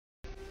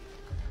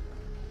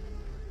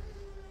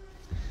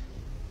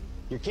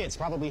Your kids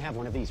probably have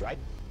one of these, right?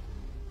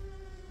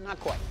 Not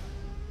quite.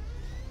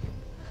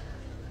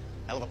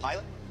 Hell of a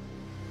pilot?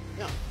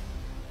 No.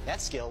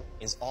 That skill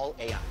is all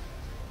AI.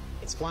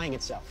 It's flying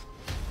itself.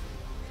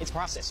 Its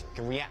processor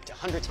can react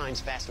 100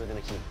 times faster than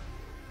a human.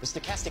 The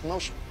stochastic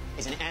motion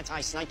is an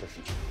anti-sniper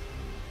feature.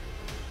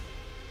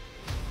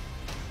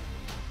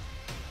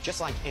 Just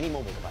like any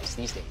mobile device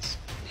these days,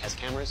 it has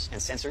cameras and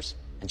sensors,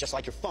 and just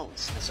like your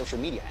phones and social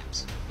media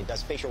apps, it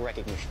does facial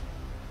recognition.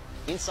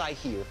 Inside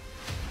here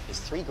is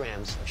 3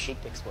 grams of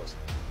shaped explosive.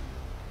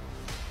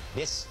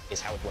 This is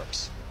how it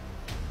works.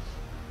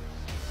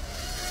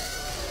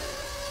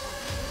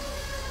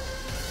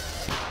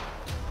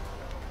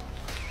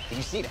 Did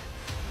you see that?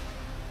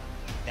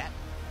 That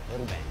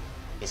little bang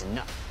is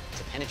enough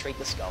to penetrate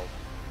the skull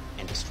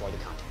and destroy the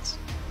contents.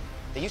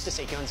 They used to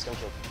say guns don't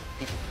kill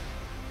people.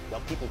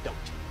 Well, people don't.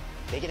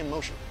 They get in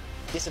motion,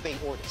 disobey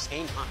orders,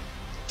 aim high.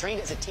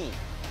 Trained as a team,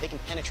 they can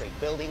penetrate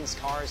buildings,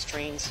 cars,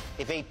 trains,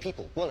 evade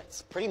people,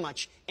 bullets, pretty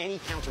much any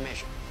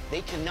countermeasure.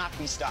 They cannot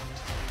be stopped.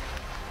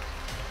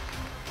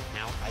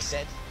 Now, I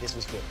said this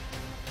was big.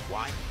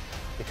 Why?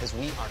 Because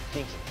we are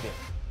thinking big.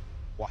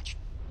 Watch.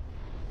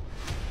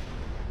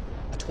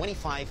 A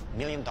 $25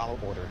 million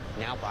order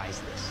now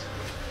buys this.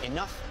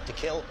 Enough to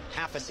kill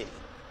half a city.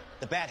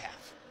 The bad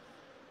half.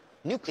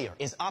 Nuclear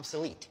is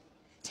obsolete.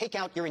 Take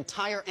out your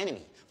entire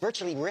enemy,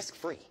 virtually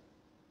risk-free.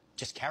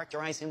 Just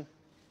characterize him,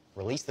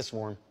 release the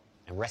swarm,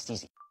 and rest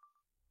easy.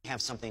 We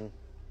have something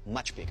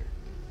much bigger.